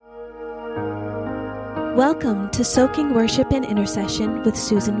Welcome to Soaking Worship and Intercession with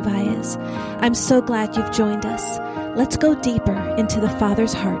Susan Valles. I'm so glad you've joined us. Let's go deeper into the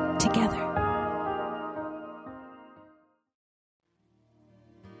Father's heart together.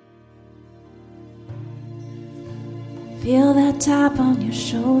 Feel that tap on your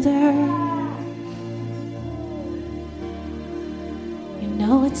shoulder. You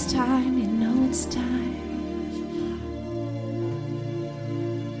know it's time, you know it's time.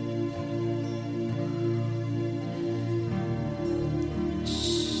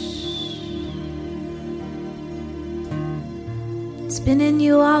 It's been in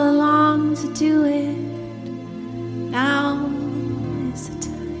you all along to do it. Now is the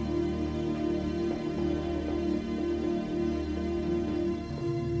time.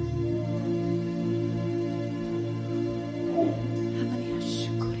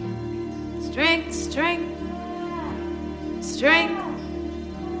 Strength, strength, strength,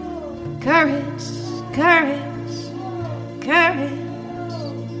 courage, courage, courage.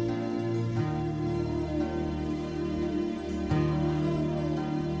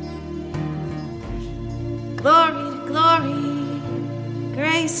 Glory to glory,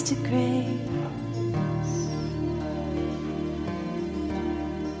 grace to grace.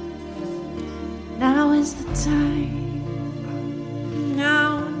 Now is the time.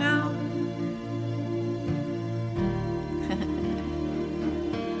 Now, now.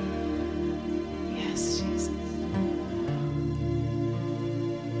 Yes, Jesus.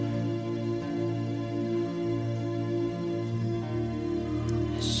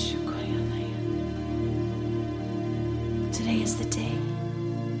 Today is the day.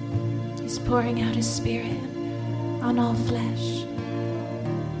 He's pouring out His Spirit on all flesh.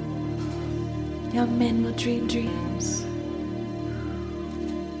 Young men will dream dreams.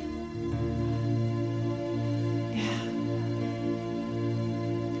 Yeah.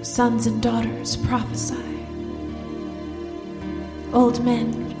 Sons and daughters prophesy. Old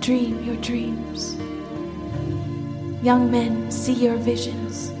men dream your dreams. Young men see your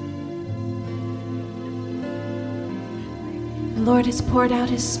visions. The Lord has poured out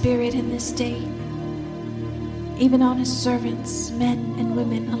His Spirit in this day, even on His servants, men and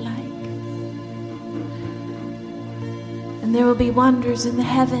women alike. And there will be wonders in the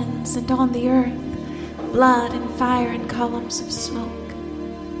heavens and on the earth, blood and fire and columns of smoke.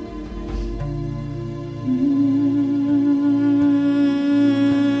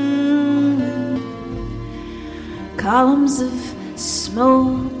 Columns of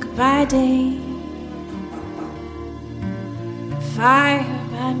smoke by day, fire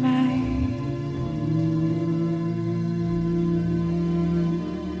by night.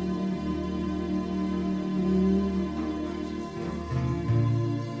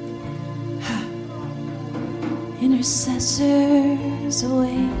 Intercessors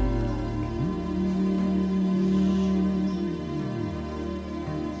awake.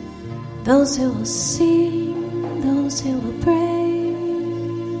 Those who will sing, those who will pray.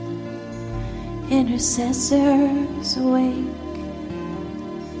 Intercessors awake.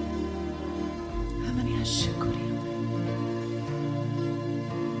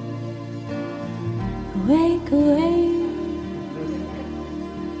 Awake, awake.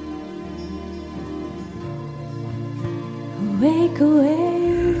 Awake, awake.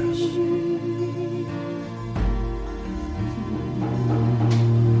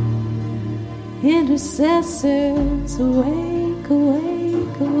 Intercessors, awake,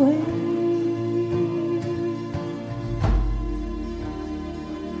 awake, awake.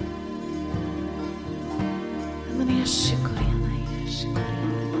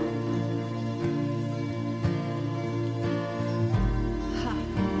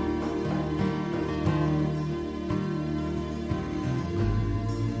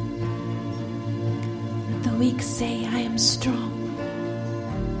 The weak say, I am strong.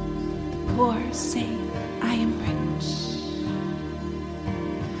 The poor say, I am rich.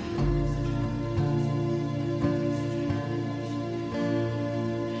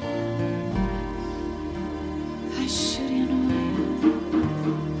 I should in a way.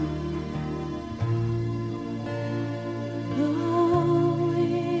 Oh,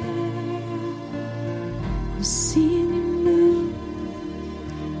 yeah. I've seen you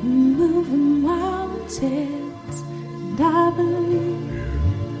move mountains, and I believe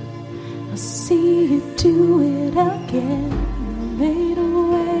I'll see you do it again. You made a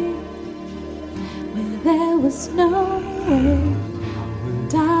way where there was no way,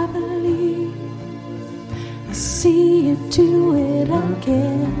 and I believe I'll see you do it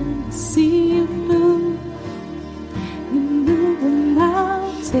again. I'll see you move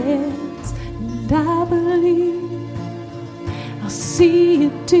mountains, and I believe I'll see you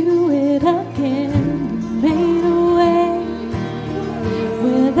do it again.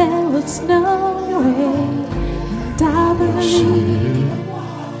 believe.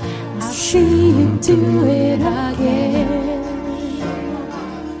 I'll see you do it again.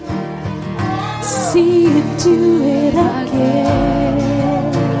 See you do it again.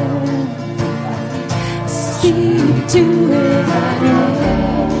 See you do it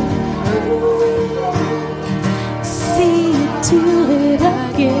again. See you do it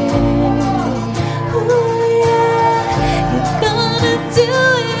again. Oh yeah, you're gonna do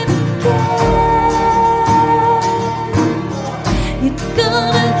it again. You're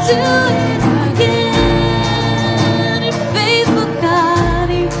gonna do it again. You're faithful, God.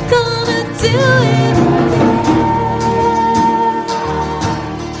 You're gonna do it again.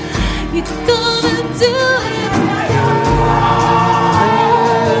 You're gonna do it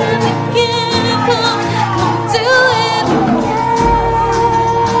again. Come do it again.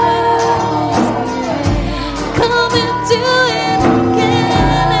 Come and do it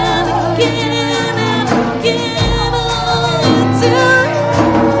again and again and again. Oh, you do it.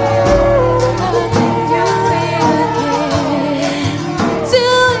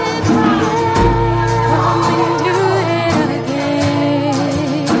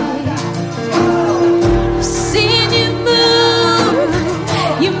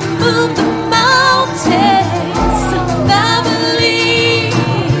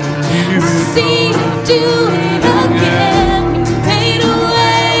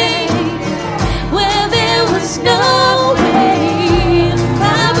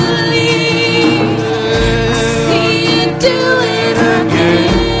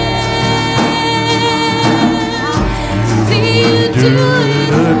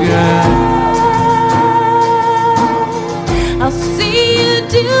 I'll see you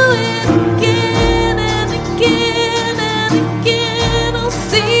do it again and again and again. I'll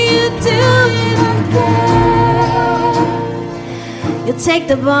see you do it again. You'll take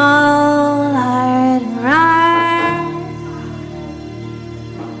the ball, Lord, and run.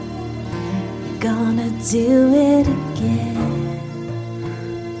 You're gonna do it again.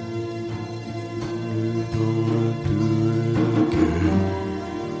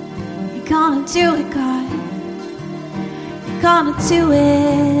 You're gonna do it, God. Gonna do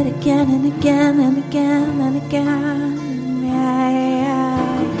it again and again and again and again. Yeah.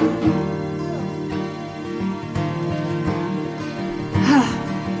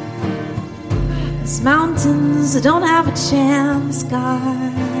 These mountains don't have a chance,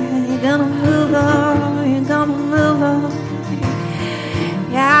 God. You're gonna move on, you're gonna move on.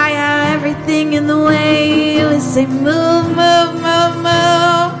 Yeah, yeah, everything in the way. We say move, move, move,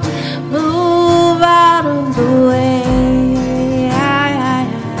 move. Move out of the way.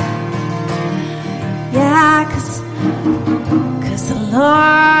 Yeah, cause the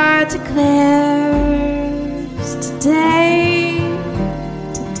Lord declares today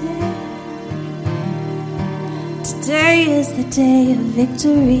is the day of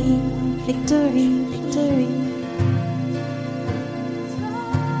victory, victory, victory.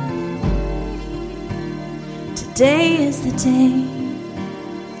 Today is the day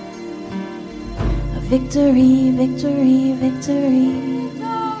of victory, victory, victory.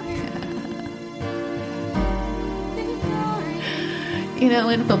 You know,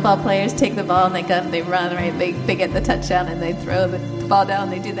 when football players take the ball and they go and they run, right? They get the touchdown and they throw the ball down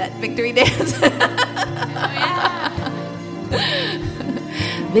and they do that victory dance. Oh, yeah.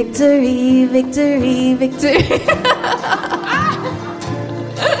 Victory, victory, victory.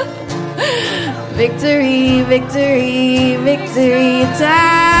 Victory, victory, victory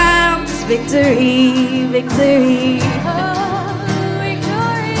dance. Victory, victory.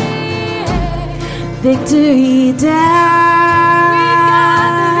 Victory dance.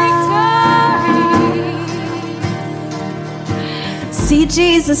 See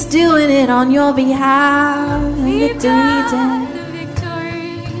Jesus doing it on your behalf. Victory dance.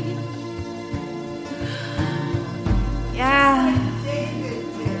 Yeah.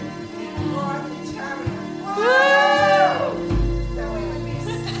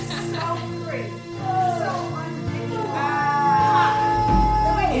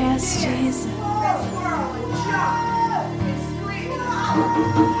 Yes, Jesus.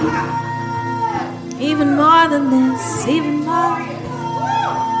 Even more than this, even more.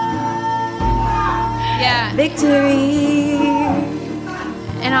 Yeah. Victory.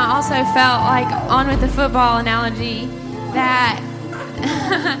 And I also felt like, on with the football analogy, that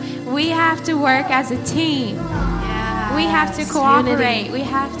we have to work as a team. Yeah. We have to cooperate. Unity. We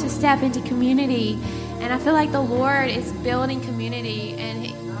have to step into community. And I feel like the Lord is building community, and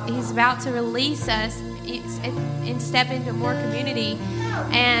He's about to release us and step into more community.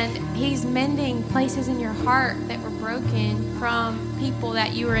 And He's mending places in your heart that were broken from people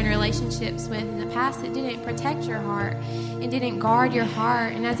that you were in relationships with in the past that didn't protect your heart and didn't guard your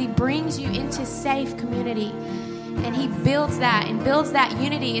heart. And as He brings you into safe community and He builds that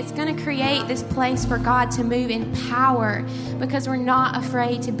unity, it's going to create this place for God to move in power, because we're not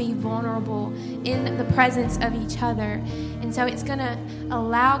afraid to be vulnerable in the presence of each other. And so it's going to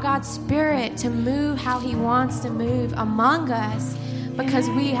allow God's Spirit to move how He wants to move among us, because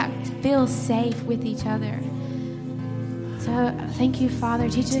we have to feel safe with each other. So thank you, Father.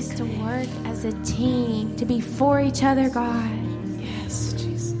 Teach us to work as a team, to be for each other, God. Yes,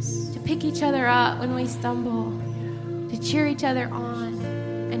 Jesus. To pick each other up when we stumble, to cheer each other on,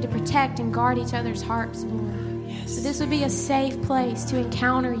 and to protect and guard each other's hearts, Lord. Yes. So this would be a safe place to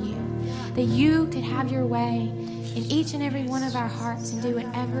encounter you, that you could have your way in each and every one of our hearts and do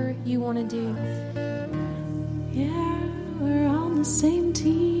whatever you want to do. Yeah, we're on the same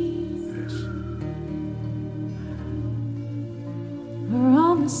team. We're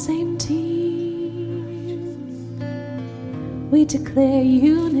on the same team. We declare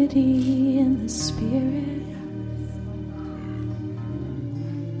unity in the Spirit.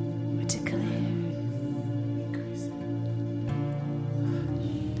 We declare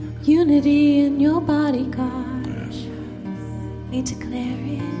unity in your body, God. We declare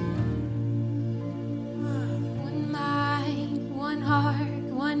it. One mind, one heart,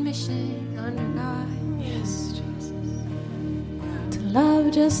 one mission under God. Yes, Jesus. To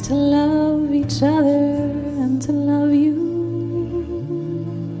love, just to love each other and to love you.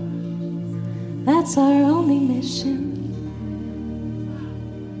 That's our only mission.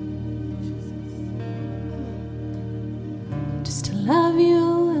 Just to love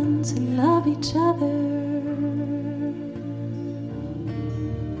you and to love each other.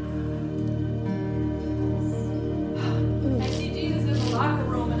 I see Jesus in the locker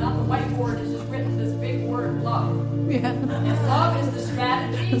room, and on the whiteboard is just written this big word, love. Yeah. And love is the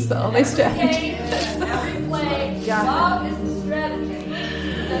strategy. It's the only strategy. Every game, every play, love is the strategy.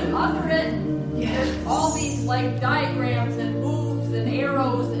 And then under it, there's all these like diagrams and moves and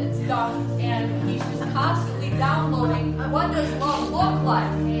arrows and stuff, and he's just constantly downloading, what does love look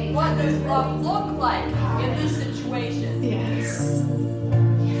like? What does love look like in this situation? Yes.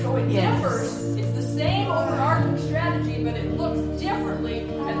 So it Yes. differs. It's the same overarching strategy, but it looks differently,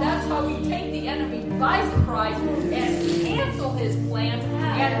 and that's how we take the enemy by surprise and cancel his plans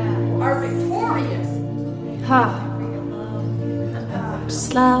and are victorious. Ha.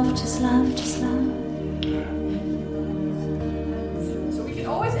 Just love, just love, just love. So we can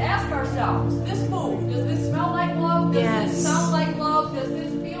always ask ourselves, this move, does this smell like love? Does Yes. this sound like love? Does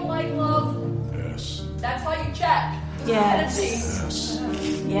this feel like love? Yes. That's how you check. Yes.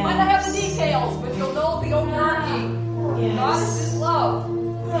 You might not have the details, but you'll know the overarching. God is this love.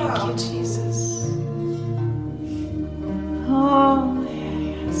 Thank you, Jesus. Oh,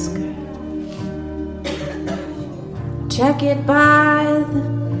 yes, good. Check it by the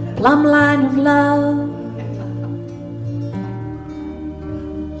plumb line of love.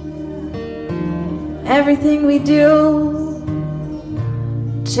 Everything we do,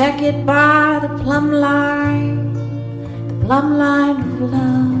 check it by the plumb line of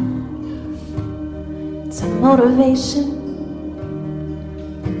love. It's a motivation.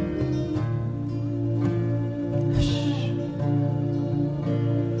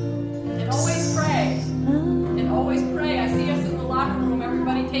 And always pray. And always pray. I see us in the locker room,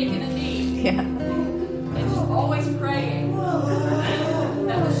 everybody taking a knee. Yeah. And just always praying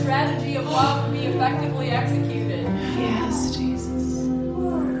that the strategy of love be effectively executed. Yes, Jesus.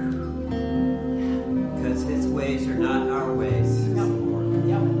 Because His ways are not our ways.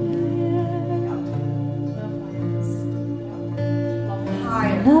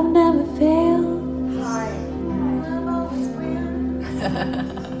 Love never fails.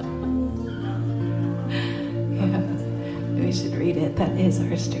 Yeah, we should read it. That is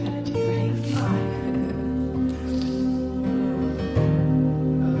our strategy, right?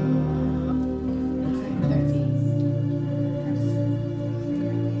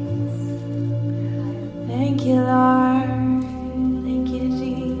 Thank you, Lord. Thank you,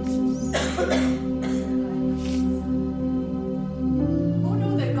 Jesus. Who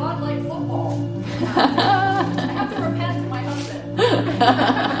knew that God liked football? I have to repent to my husband.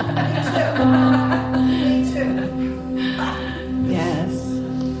 Yes.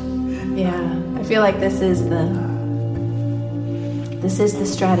 Yeah. I feel like this is the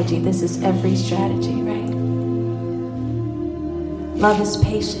strategy. This is every strategy, right? Love is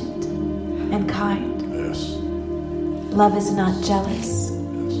patient and kind. Yes. Love is not jealous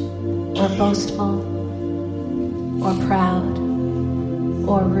or boastful or proud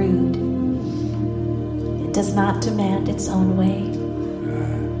or rude. It does not demand its own way.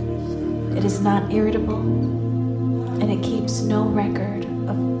 It is not irritable, and it keeps no record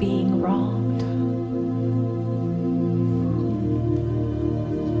of being wronged.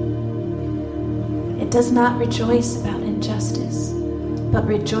 It does not rejoice about injustice, but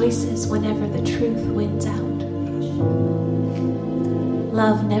rejoices whenever the truth wins out.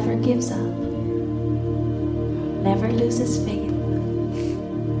 Love never gives up, never loses faith,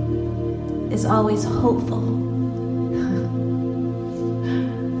 is always hopeful,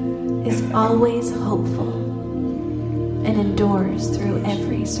 is always hopeful, and endures through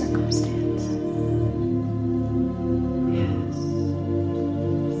every circumstance.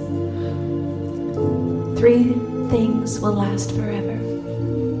 Three things will last forever: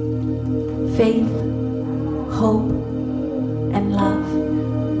 faith, hope, and love.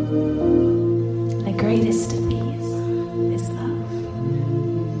 The greatest of these is love.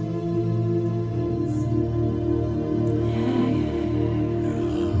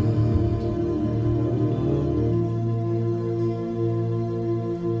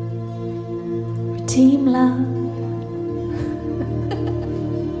 We're Team Love.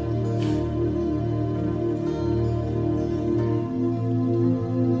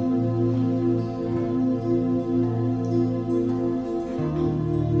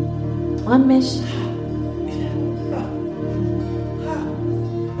 One mission.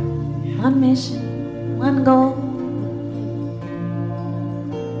 One mission, one goal.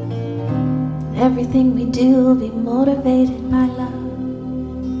 Everything we do will be motivated by love.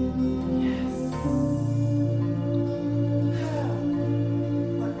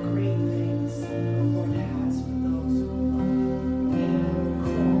 What great things the Lord has for those who love Him.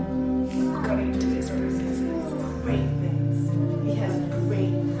 According to His verses, great things. He has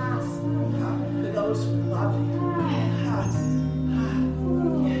great things for those who love Him.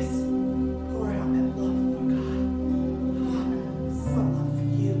 Yes, pour out that love, Lord God. More love for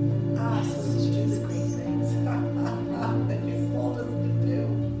you. So that you do the great things that you've called us to do.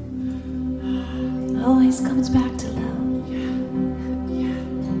 It always comes back to love.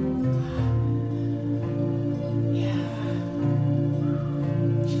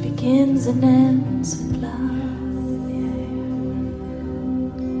 It begins and ends with love.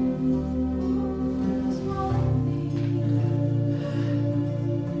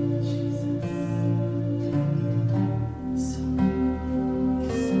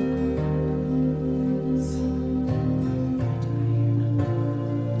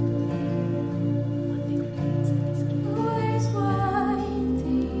 Always one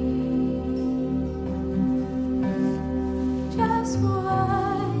thing, just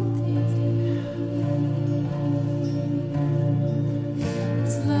one thing.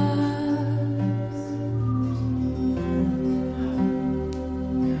 It's love.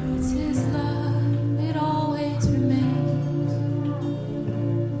 It's His love. It always remains.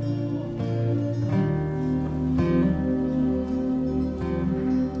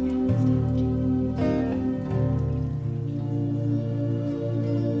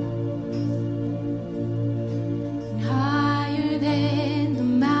 Higher than the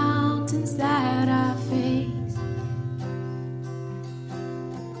mountains that I face,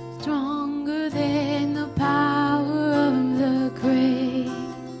 stronger than the power of the grave,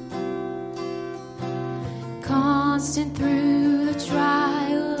 constant through the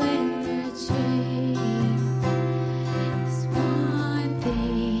trial and the change. This one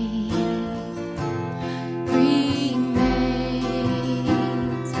thing remains.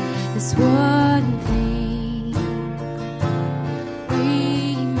 This one thing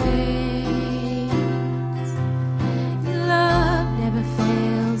remains. Your love never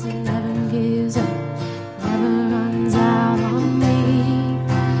fails, it never gives up, never runs out on me.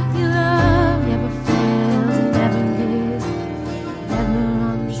 Your love never fails, it never gives up, never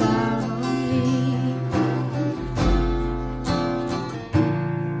runs out on me.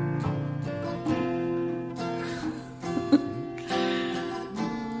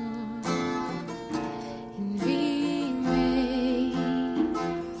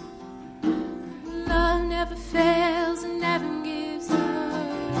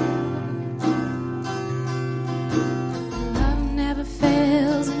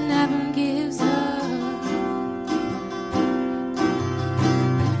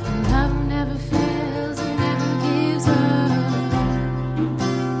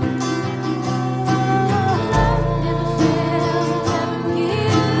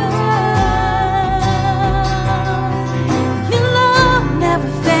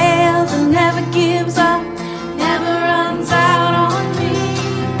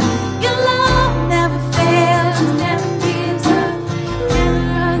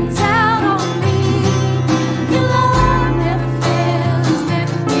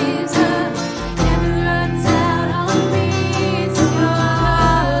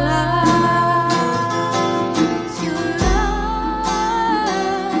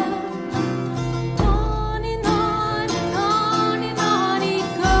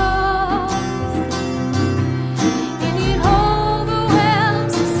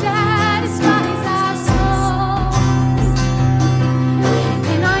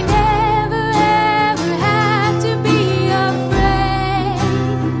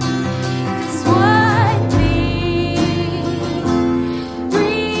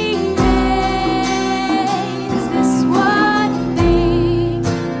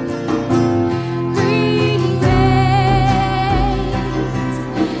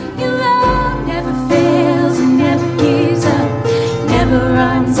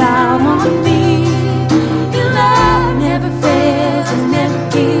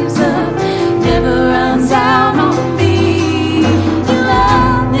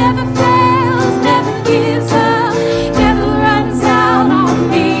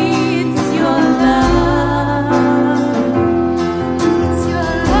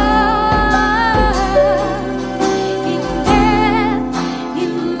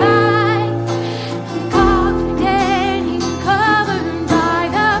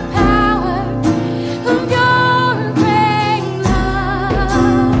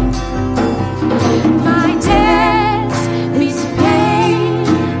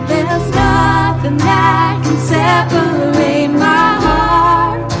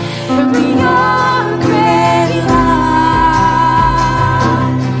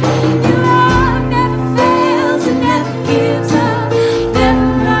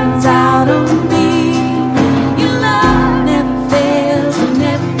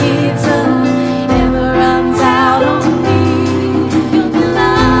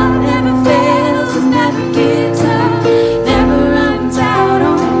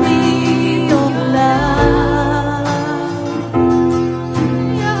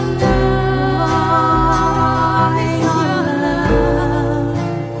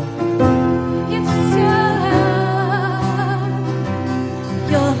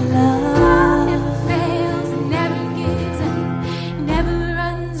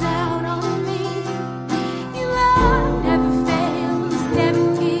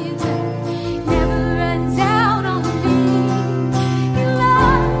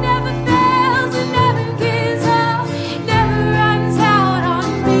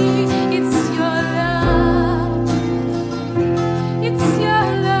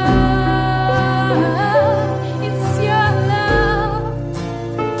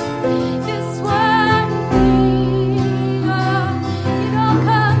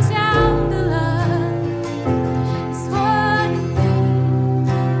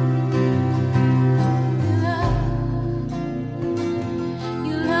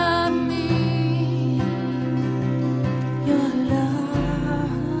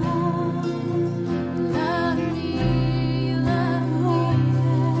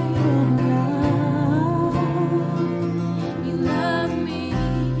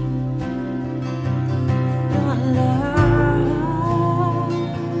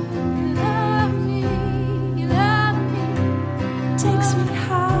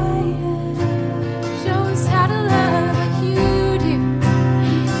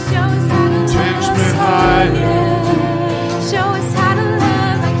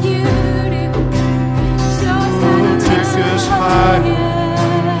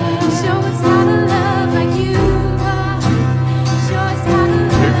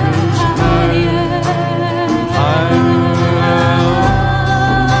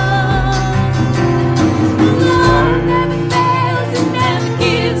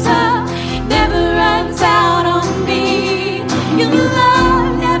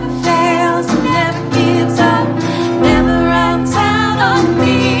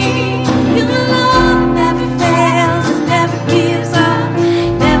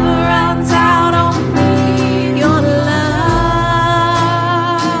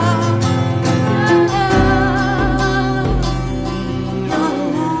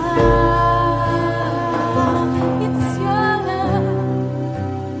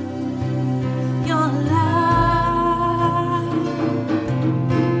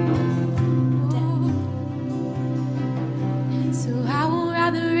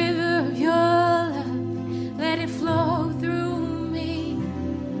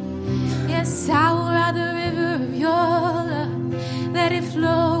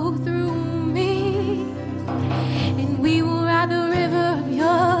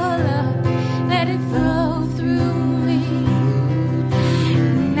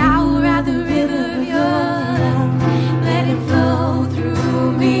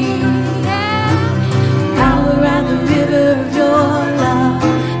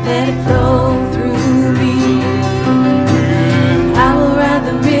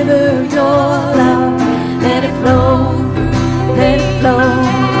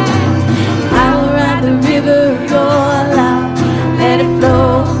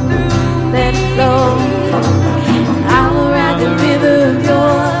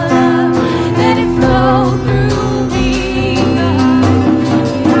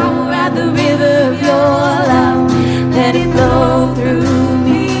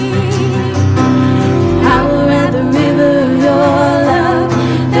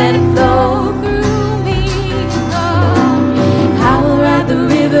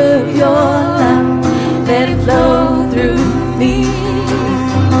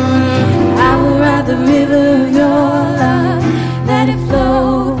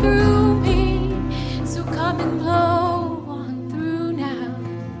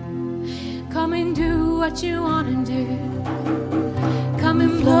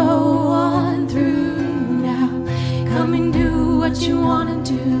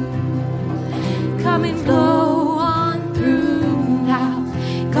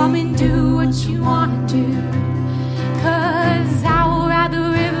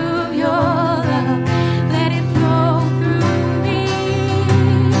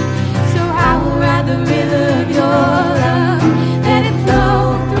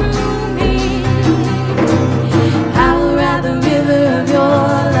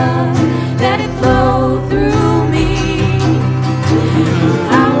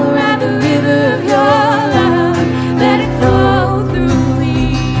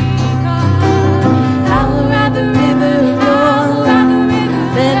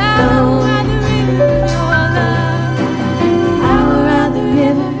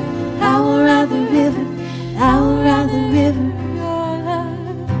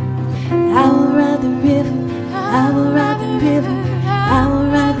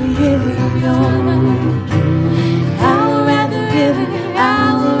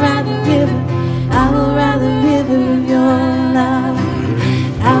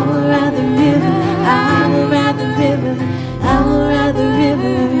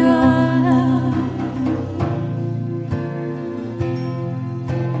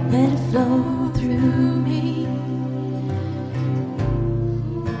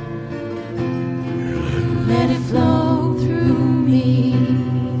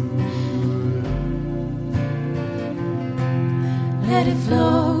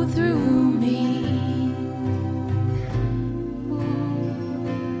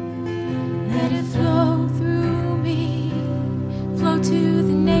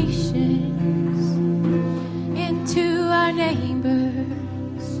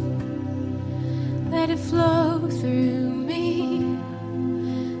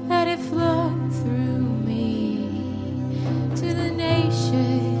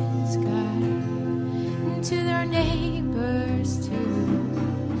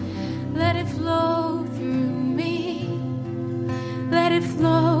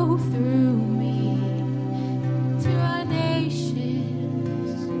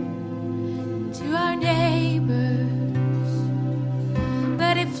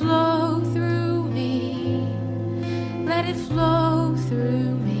 it flow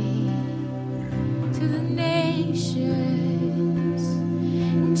through me to the nations,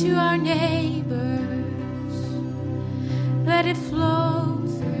 to our neighbors. Let it flow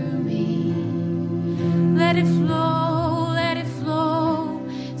through me. Let it flow, let it flow.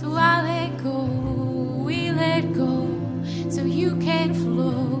 So I let go, we let go, so you can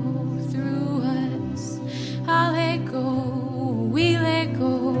flow through us. I let go, we let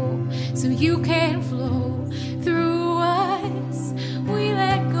go, so you can flow through us. We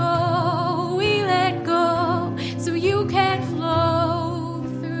let go, so you can flow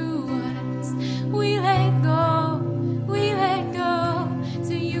through us. We let go,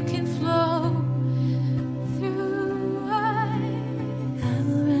 so you can flow through us. I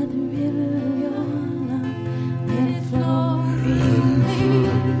will run the river of your love, let it flow through me.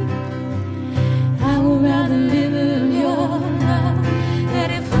 I will run the river of your love, Let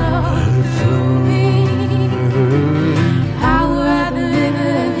it flow through me. I will ride the river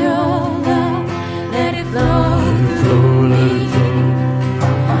of your love. Let it flow through me.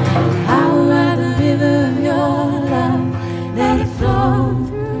 I will run the river of your love, Let it flow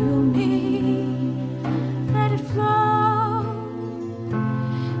through me. Let it flow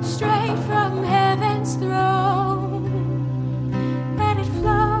straight from heaven's throne. Let it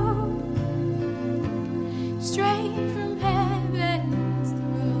flow straight from heaven's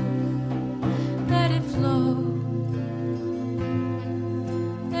throne. Let it flow.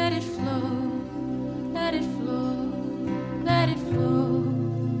 Let it flow. Let it flow. Let it flow.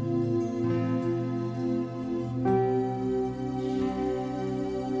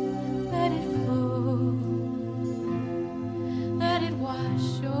 Let it flow. Let it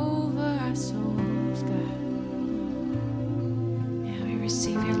wash over our souls, God. Yeah, we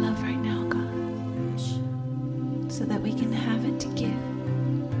receive your love right now, God, so that we can have it to give.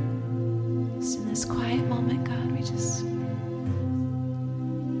 So in this quiet moment, God, we just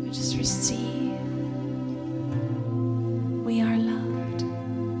receive. We are loved.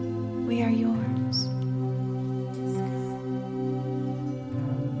 We are yours.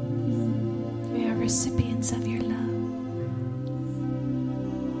 We are recipients of your love.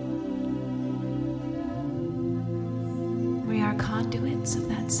 We are conduits of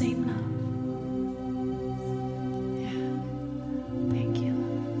that same love. Yeah. Thank you.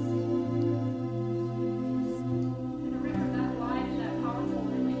 And a river that wide and that powerful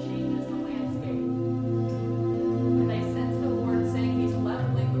really changes the landscape. And they sense the Lord saying he's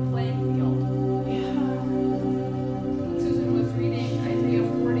leveling the playing field. Susan was reading Isaiah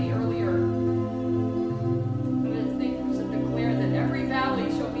 40 earlier. And it seems to declare that every valley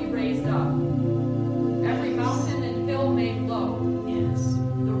shall be raised up, every mountain and hill made low. Yes.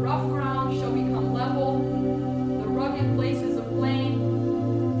 The rough ground shall become level, the rugged places a plain,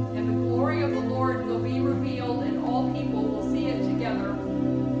 and the glory of the Lord will be revealed, and all people will see it together,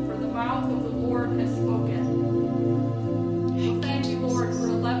 for the mouth of the Lord has spoken. So thank you, Lord, for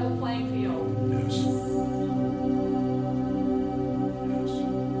a level playing field.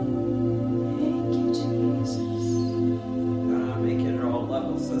 Thank you, Jesus. God, I make it all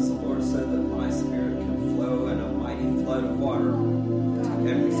level, says the Lord, so that my spirit can flow in a mighty flood of water to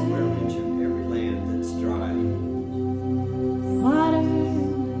every square inch of every land that's dry. Water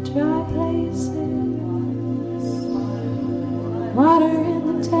in the dry places, water in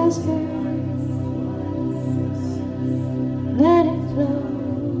the desert. Let it flow,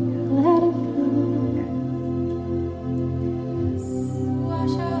 let it flow.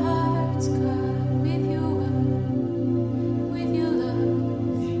 Wash our hearts, God, with your word, with your love.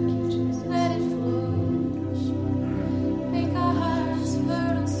 Let it flow. Make our hearts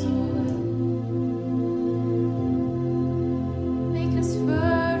fertile soil. Make us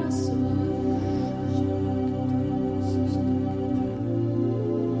fertile soil.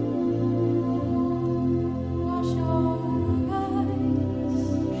 Wash over us.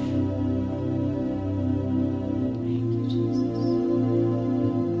 Thank you, Jesus.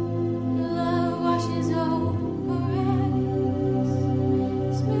 Your love washes over us,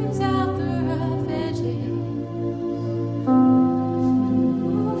 smooths out the rough edges,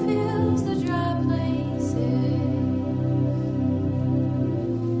 fills the dry places,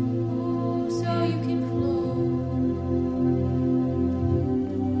 so you can flow.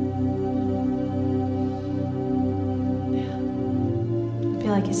 I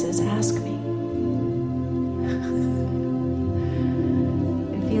feel like he says, ask me.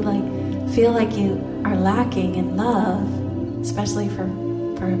 I feel like you are lacking in love, especially for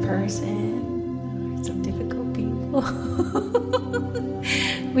a person or some difficult people.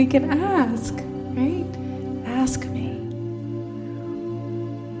 We can ask, right? Ask me.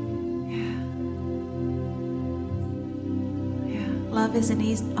 Yeah. love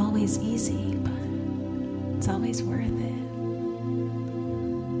isn't always easy, but it's always worth it.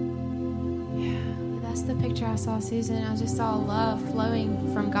 That's the picture I saw, Susan. I just saw love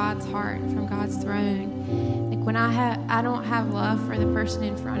flowing from God's heart, from God's throne. Like when I don't have love for the person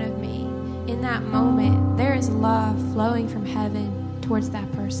in front of me, in that moment, there is love flowing from heaven towards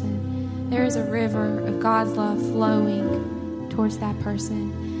that person. There is a river of God's love flowing towards that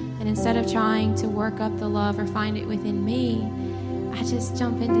person. And instead of trying to work up the love or find it within me, I just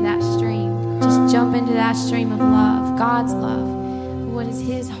jump into that stream. Just jump into that stream of love, God's love. What is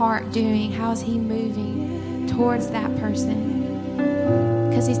His heart doing? How is He moving towards that person?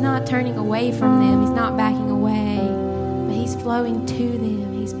 Because He's not turning away from them. He's not backing away. But He's flowing to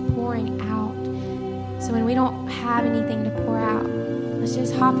them. He's pouring out. So when we don't have anything to pour out, let's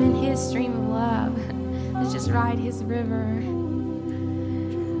just hop in His stream of love. Let's just ride His river.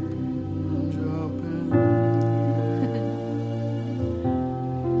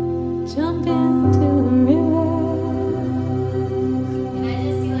 Jump into the river. And I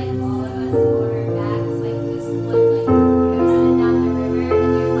just see like all of us on our backs, like just like coasting down the river,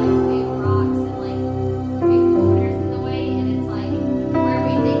 and there's like big rocks and like big boulders in the way, and it's like where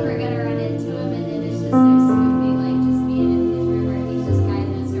we think we're gonna run into them, and then it's just so smoothly like just being in His river. He's just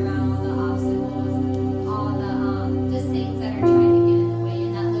guiding us around all the obstacles, all the just things that are trying to get in the way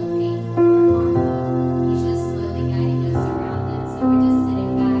and that look painful or harmful. He's just slowly guiding us around them. So we're just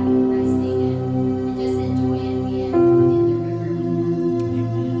sitting back and resting and just enjoying being in the river.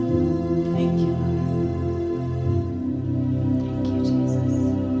 Thank you. Thank you, Jesus.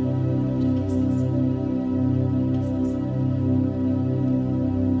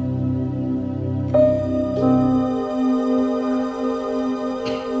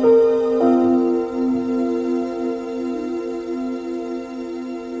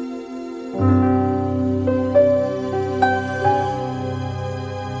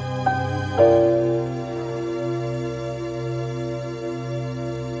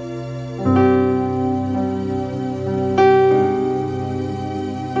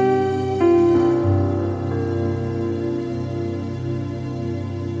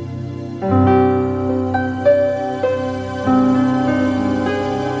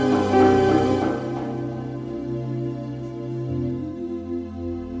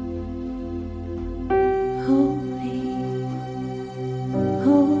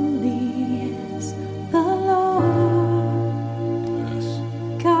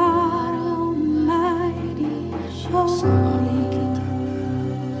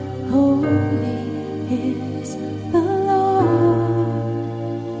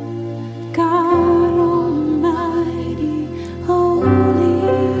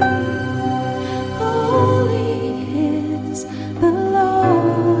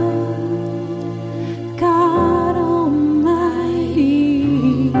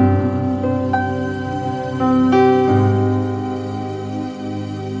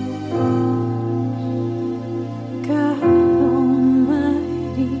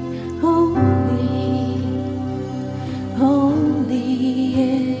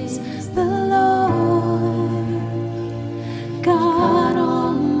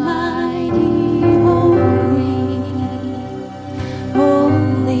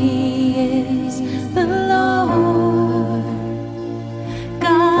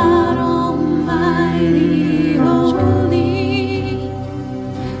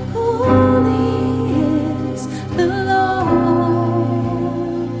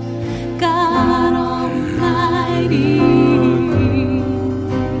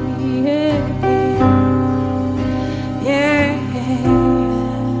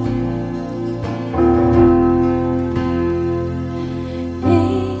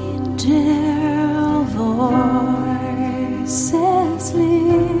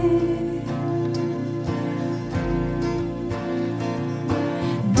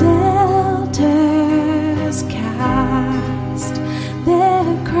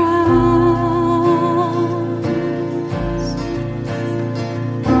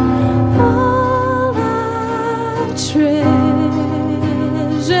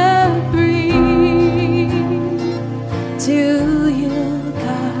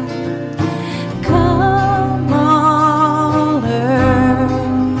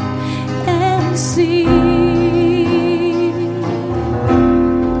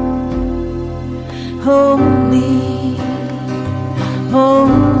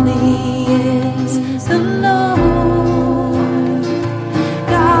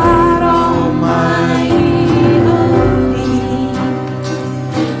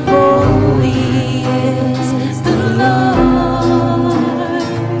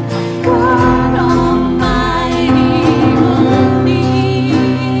 God Almighty, holy.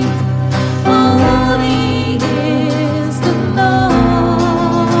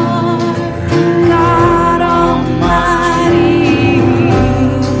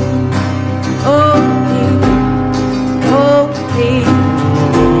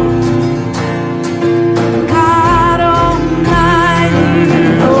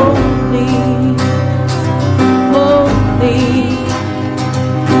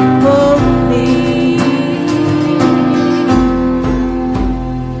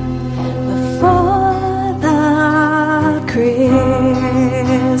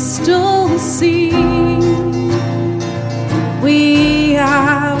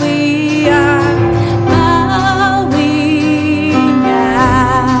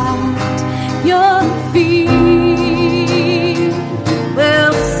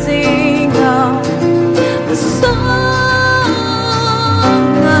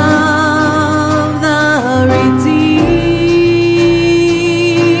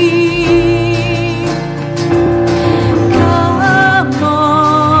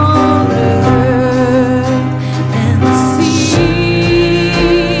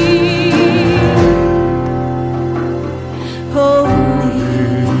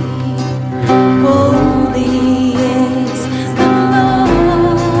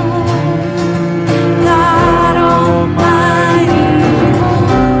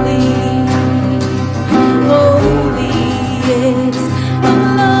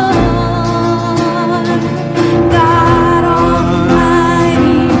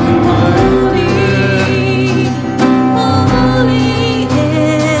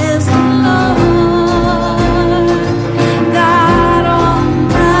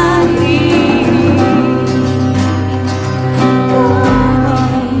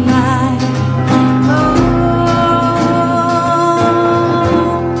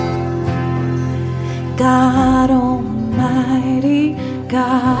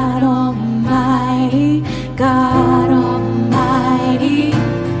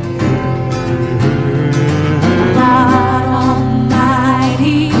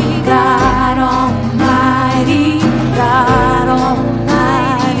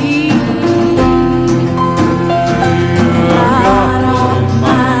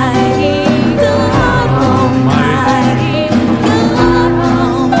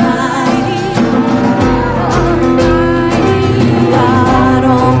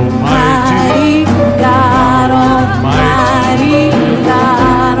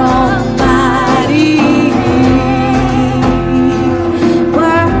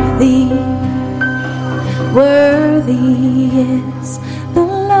 Worthy is the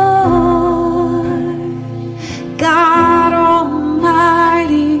Lord, God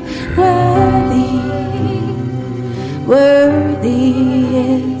Almighty. Worthy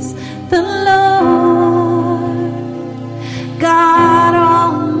is the Lord, God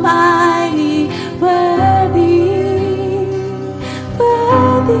Almighty. Worthy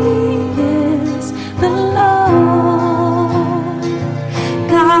is the Lord,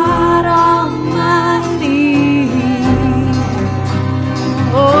 God Almighty.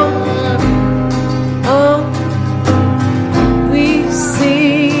 Oh, we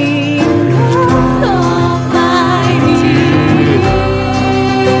sing God Almighty.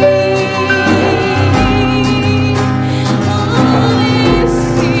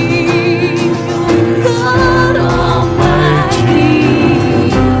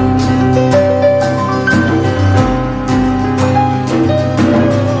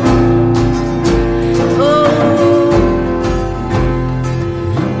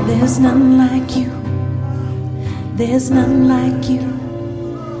 There's none like you. There's none like you.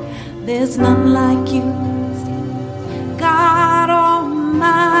 There's none like you. God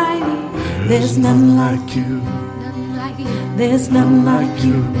Almighty. There's none like you. There's none like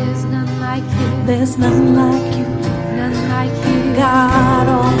you. There's none like you. There's none like you. None like you. God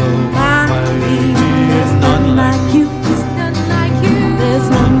Almighty. There's none like you. There's none like you. There's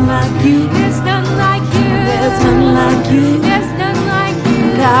none like you. There's none like you. There's none like you. There's none like you.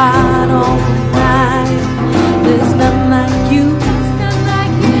 God Almighty. There's none like you. There's none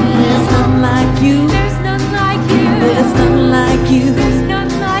like you. There's none like you. There's none like you. There's none like you. There's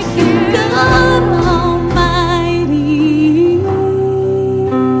none like you. God Almighty.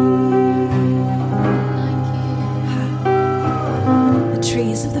 The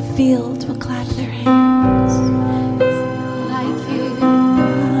trees of the field will clap their hands. Like you.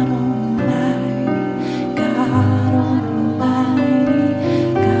 God Almighty, God Almighty,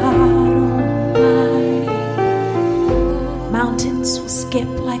 God Almighty. Mountains will skip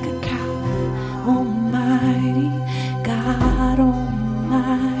like a calf. Almighty, God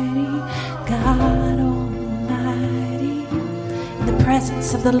Almighty, God Almighty. In the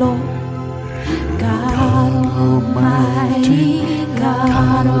presence of the Lord, God Almighty,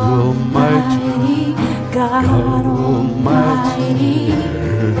 God Almighty, God Almighty.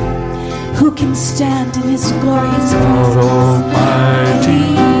 Who can stand in His glorious presence? Almighty,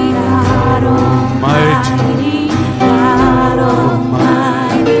 God Almighty, God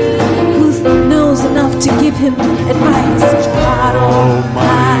Almighty. Who knows enough to give Him advice? God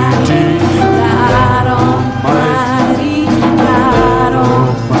Almighty, God Almighty, God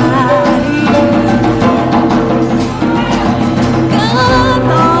Almighty. God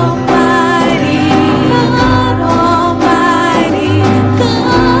Almighty, God Almighty,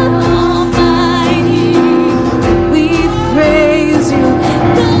 God Almighty. We praise you,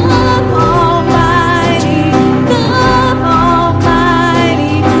 God Almighty, God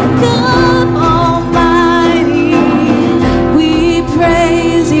Almighty, God Almighty. We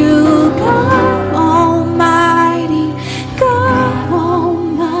praise you, God Almighty, God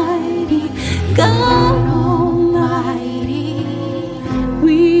Almighty, God Almighty.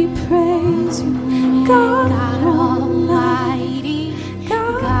 We praise you, God Almighty,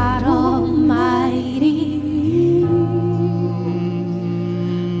 God Almighty.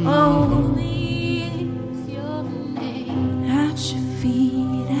 Oh, at your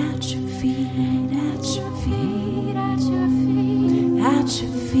feet, at your feet, at your feet, at your feet, at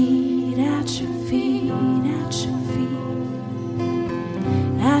your feet, at your feet, at your feet,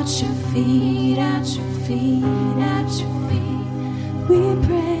 at your feet, at your feet, at your feet. We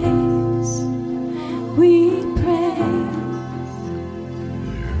praise, we praise.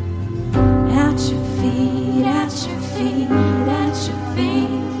 At your feet, at your feet, at your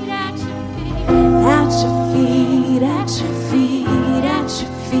feet, at your feet, at your feet, at your feet, at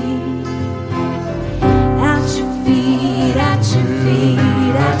your feet, at your feet, at your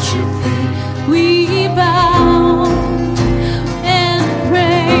feet, at your feet. We bow and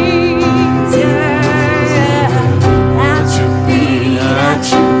praise, yeah. At your feet, at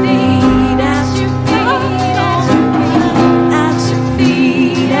your feet, at your feet, at your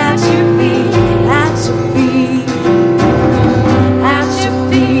feet, at your feet, at your feet, at your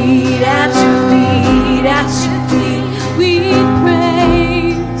feet, at your feet, at your feet. We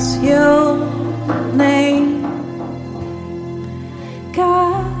praise your name,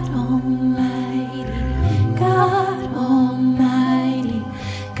 God Almighty, God Almighty,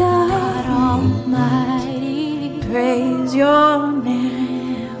 God Almighty. Praise your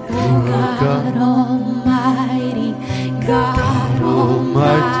name, God Almighty, God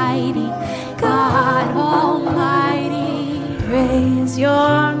Almighty, God Almighty.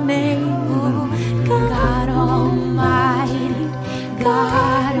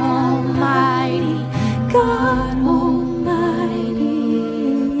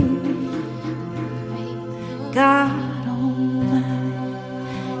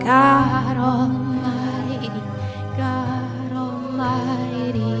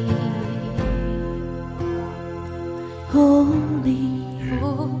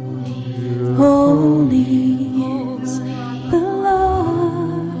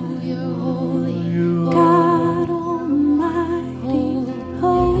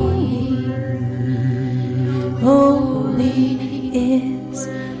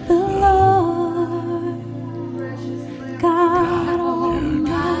 the Lord, God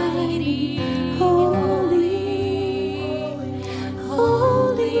Almighty, holy,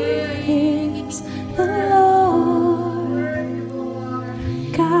 holy is the Lord,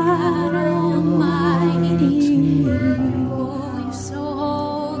 God Almighty, So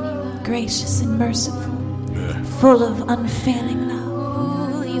holy, gracious and merciful, full of unfailing love.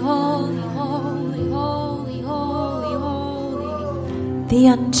 holy, holy, holy, holy, holy, holy, The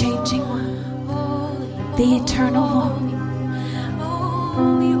unchanging one, holy, the eternal one.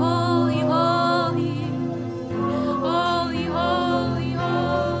 holy, holy, holy, holy, holy,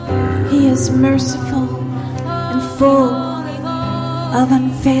 holy, He is merciful and full of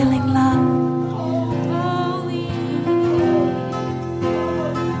unfailing love.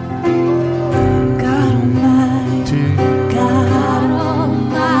 God Almighty, God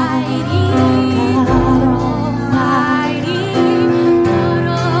Almighty, God Almighty,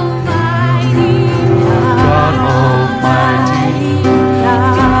 God Almighty, God Almighty,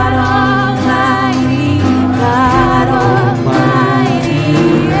 God Almighty, God Almighty,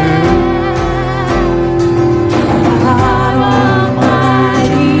 God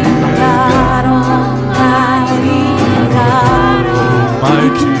Almighty, God Almighty, God Almighty.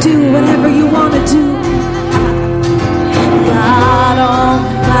 You can do whatever you want to do. God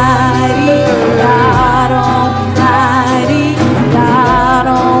Almighty, God Almighty, God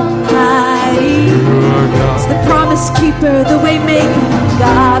Almighty. It's the promise keeper, the way maker.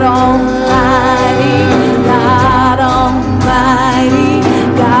 God Almighty, God Almighty,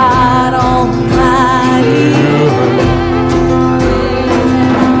 God Almighty.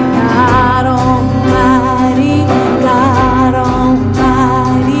 God Almighty, God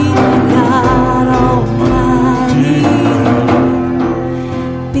Almighty, God Almighty.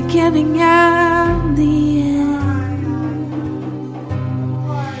 Beginning and the end.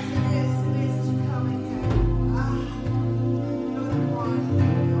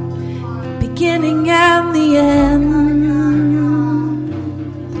 Beginning and the end.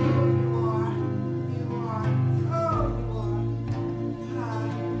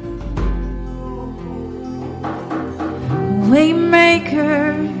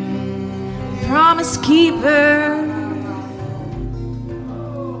 Waymaker, promise keeper.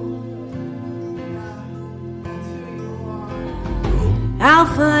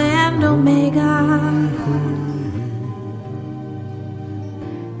 Alpha and Omega.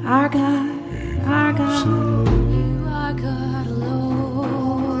 Our God, our God. You are God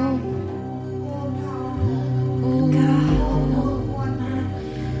alone.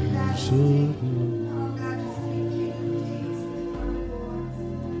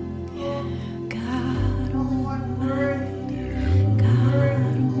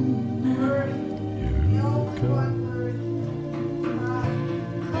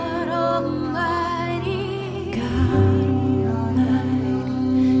 God Almighty, God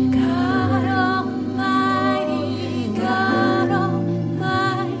God Almighty, God Almighty, God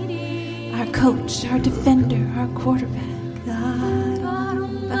Almighty, our coach, our defender, our quarterback. God, God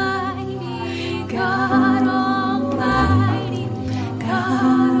Almighty, God Almighty,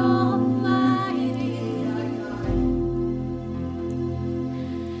 God Almighty.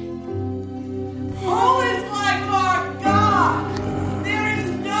 Who is like our God? There is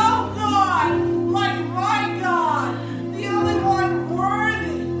no God like my God. The only one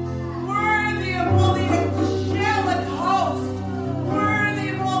worthy of all the angelic host, worthy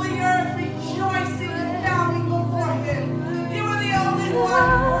of all the earth rejoicing and bowing before Him. You are the only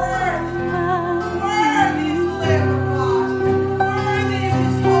one worthy. Worthy is the Lamb of God. Worthy is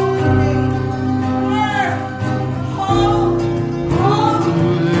His holy name. Worthy, holy, holy,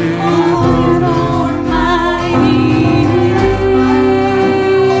 holy is the Lord.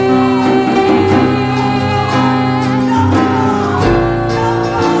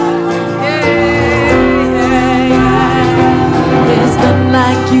 There's none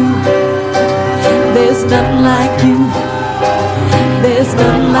like you. There's none like you. There's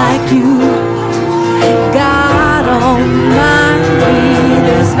none like you. God Almighty.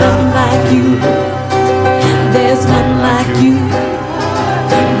 There's none like you. There's none like you.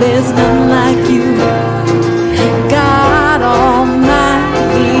 There's none like you. God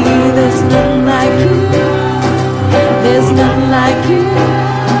Almighty. There's none like you. There's none like you.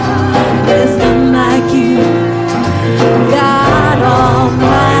 There's none like you. God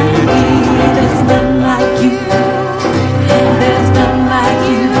Almighty. There's none like you. There's none like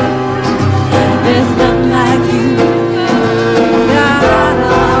you. There's none like you. God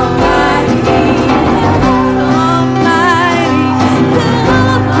Almighty. God Almighty.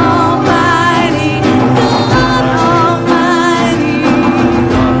 God Almighty. God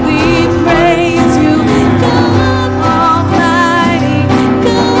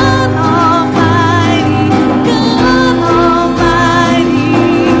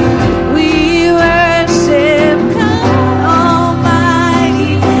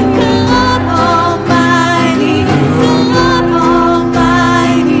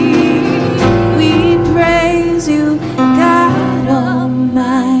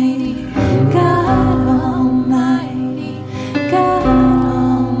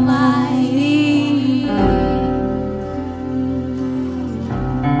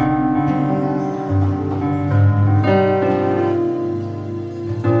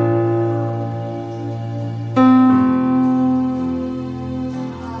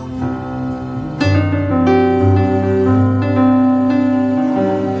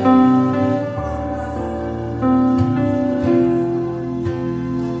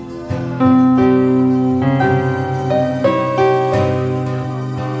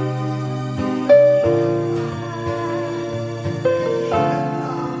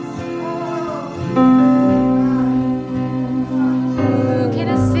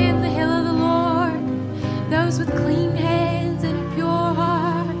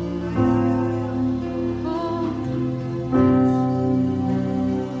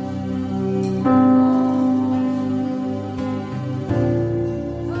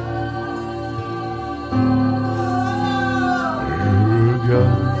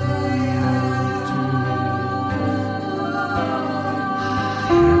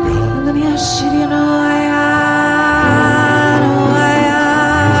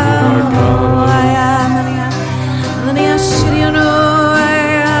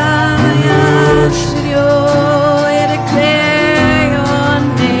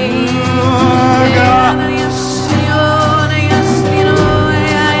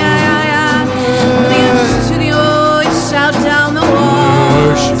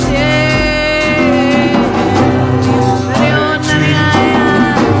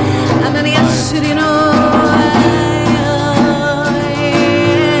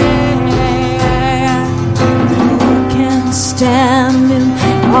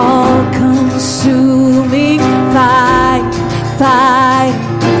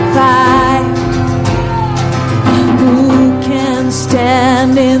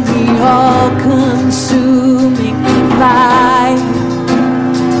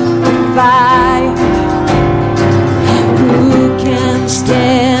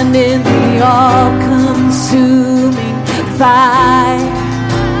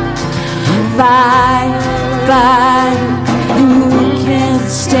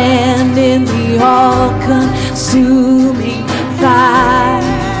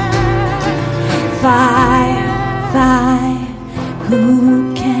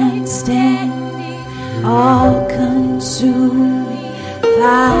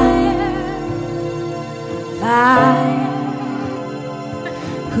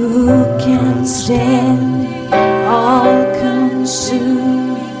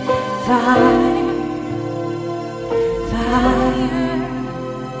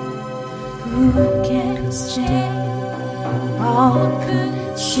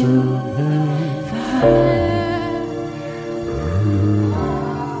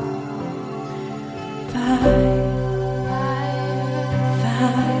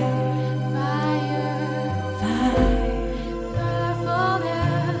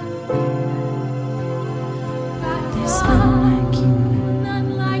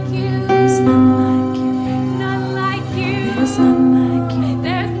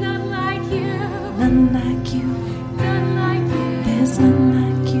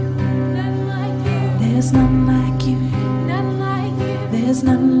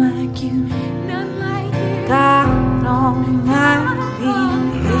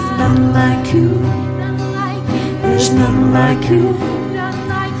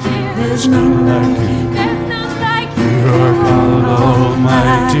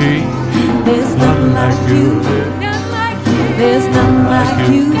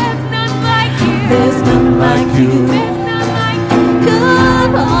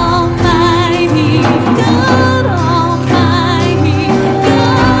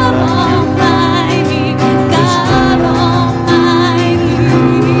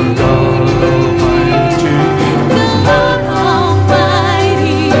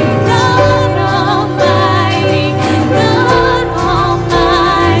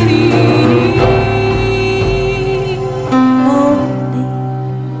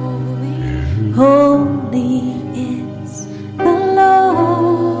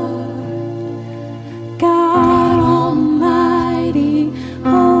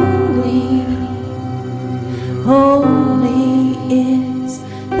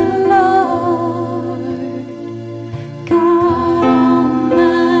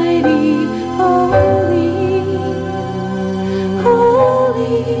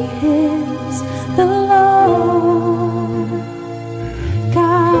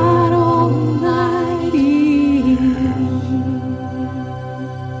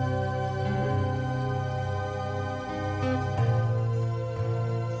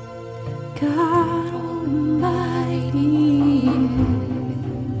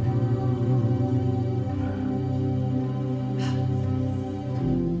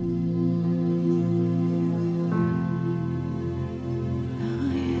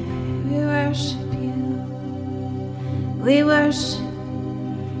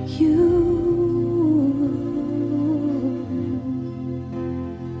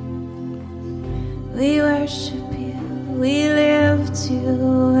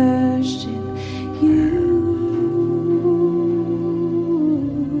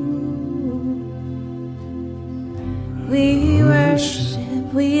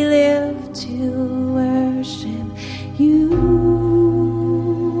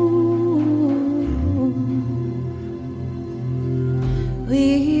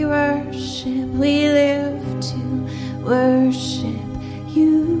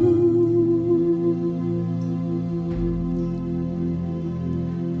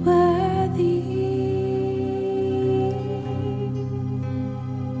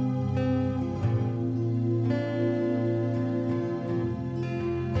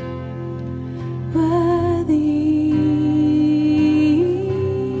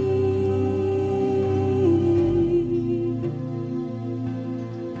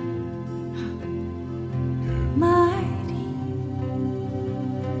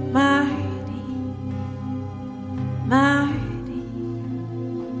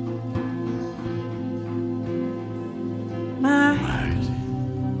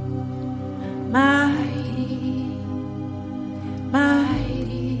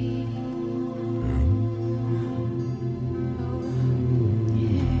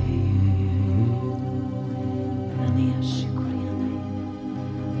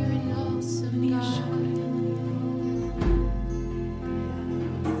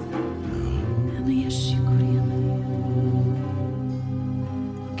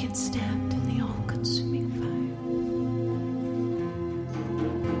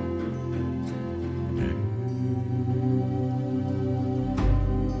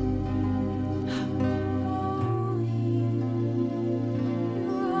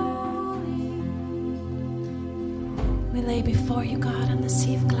lay before you, God, on the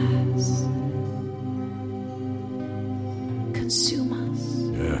sea of glass. Consume us.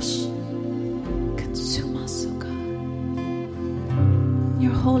 Yes. Consume us, oh God.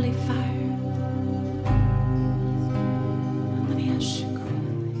 Your holy fire.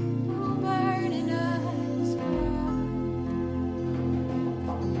 Burn in us,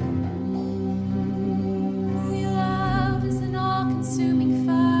 your love is an all-consuming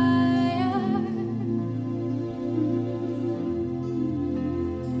fire.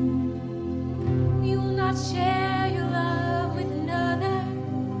 We will not share your love with another.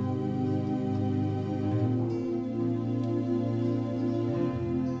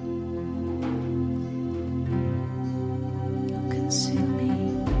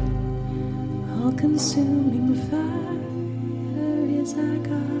 All-consuming fire is our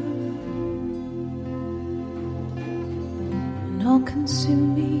God. An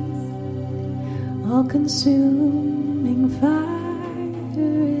all-consuming fire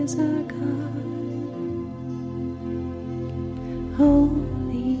is our God.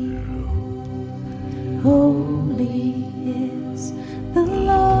 Holy, holy is the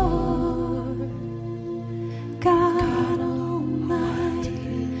Lord God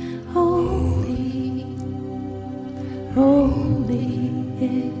Almighty. Holy, holy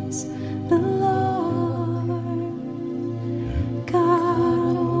is the Lord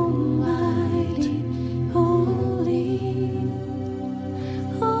God Almighty. Holy,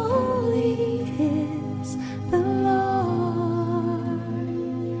 holy is the Lord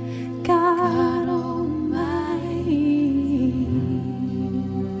God Almighty.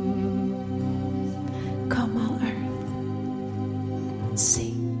 Come, all earth, and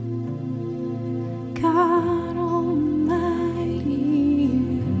sing. God Almighty.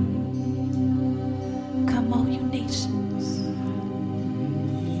 Come, all you nations,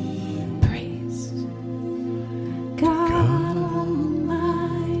 praise God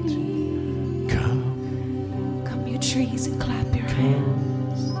Almighty. Come, you trees, and clap your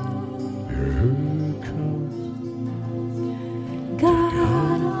hands.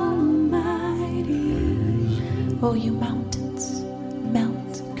 God Almighty. Oh, you mountains,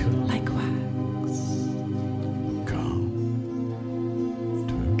 melt like wax.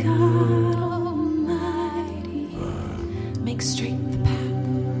 God Almighty. Make straight the path,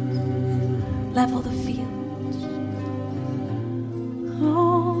 level the fields.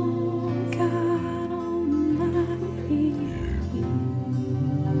 Oh, God Almighty.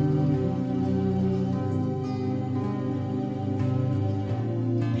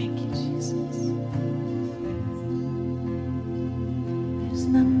 Thank you, Jesus. There's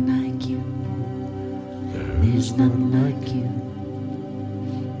none like you. There's none like you.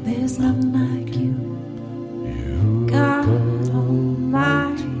 There's none like you. God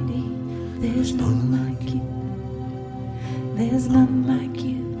Almighty. There's none like you. There's none like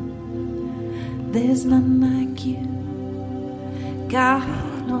you. There's none like you.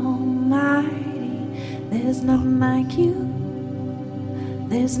 God Almighty. There's none like you.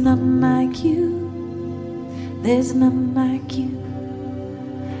 There's none like you. There's none like you.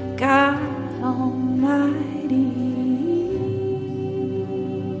 God Almighty.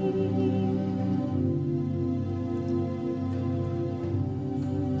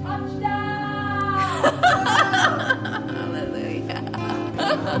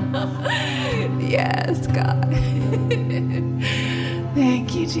 Yes, God.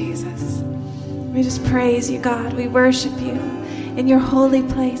 Thank you, Jesus. We just praise you, God. We worship you in your holy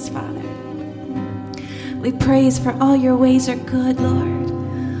place, Father. We praise for all your ways are good, Lord.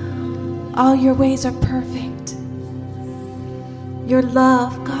 All your ways are perfect. Your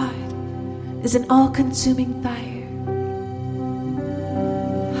love, God, is an all-consuming fire.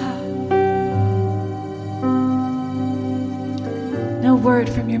 No word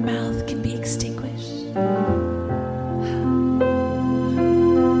from your mouth can be extinguished.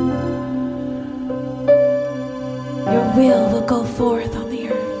 Your will go forth on the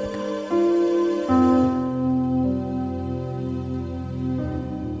earth, God.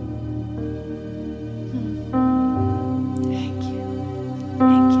 Thank you.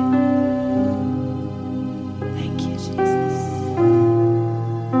 Thank you. Thank you, Jesus.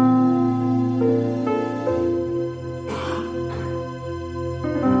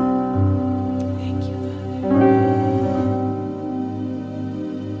 Thank you, Father.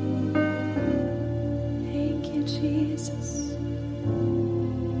 Thank you, Jesus.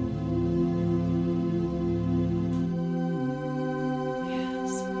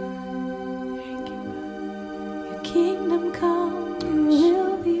 Yes, thank you, Father. Your kingdom come, your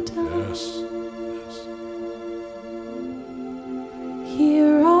will be done.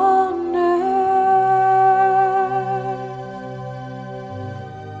 Here on earth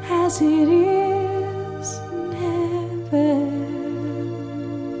as it is in heaven.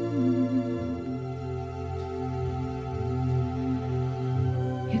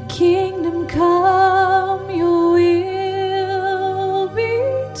 Your kingdom come, your will be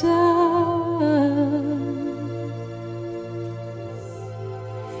done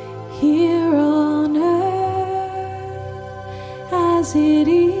here on earth as it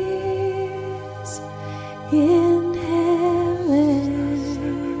is in heaven.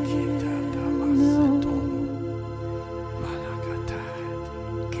 God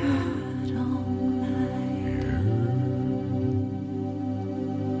Almighty,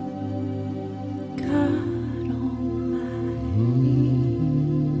 God Almighty,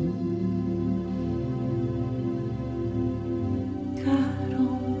 God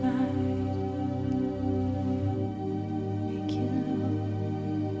Almighty.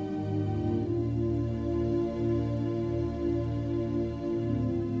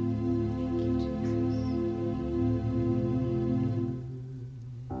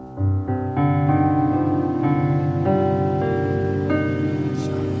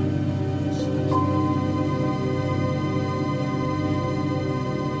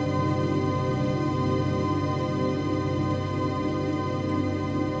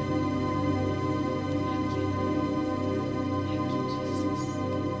 Thank you, Lord. Thank you, Jesus.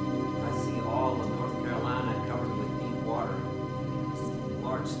 I see all of North Carolina covered with deep water.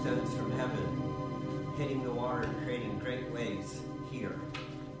 Large stones from heaven hitting the water and creating great waves here.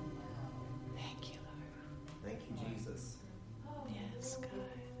 Thank you, Lord. Thank you, Jesus. Yes, God.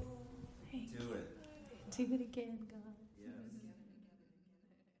 Thank you. Do it. Do it again, God.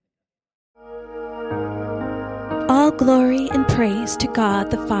 All glory and praise to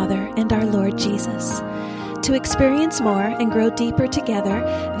God the Father and our Lord Jesus. To experience more and grow deeper together,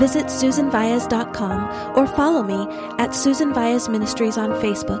 visit SusanVias.com or follow me at Susan Vias Ministries on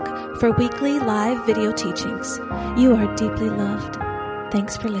Facebook for weekly live video teachings. You are deeply loved.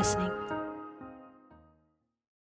 Thanks for listening.